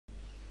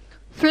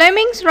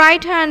Fleming's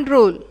right hand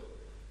rule.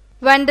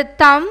 When the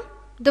thumb,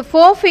 the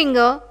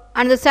forefinger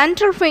and the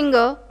central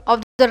finger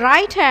of the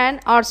right hand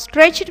are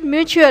stretched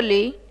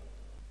mutually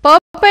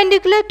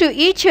perpendicular to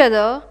each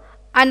other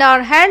and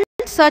are held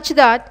such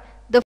that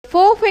the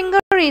forefinger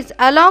is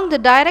along the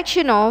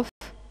direction of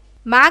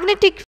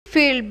magnetic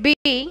field B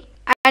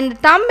and the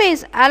thumb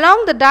is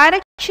along the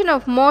direction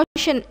of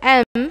motion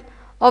M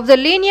of the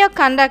linear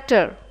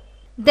conductor.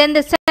 Then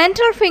the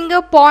central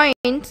finger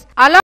points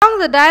along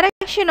the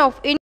direction of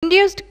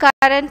induced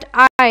current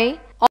I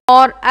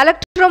or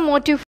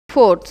electromotive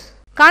force.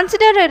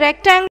 Consider a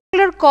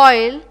rectangular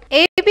coil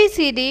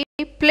ABCD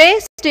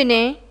placed in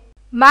a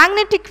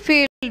magnetic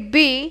field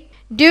B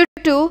due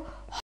to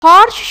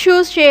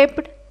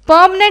horseshoe-shaped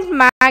permanent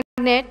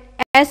magnet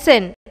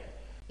Sn.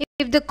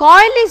 If the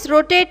coil is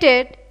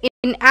rotated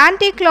in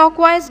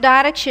anti-clockwise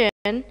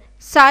direction,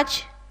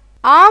 such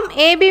arm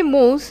AB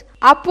moves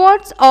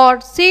upwards or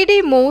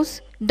CD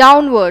moves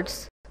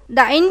downwards.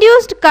 The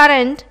induced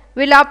current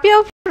will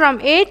appear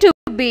from A to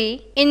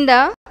B in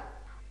the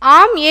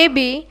arm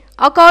AB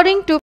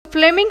according to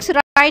Fleming's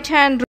right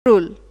hand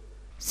rule.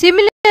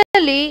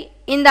 Similarly,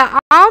 in the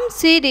arm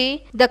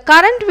CD, the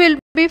current will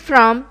be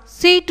from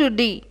C to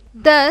D.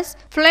 Thus,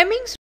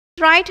 Fleming's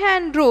right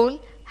hand rule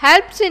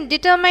helps in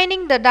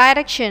determining the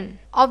direction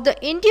of the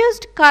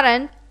induced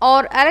current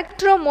or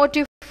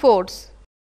electromotive force.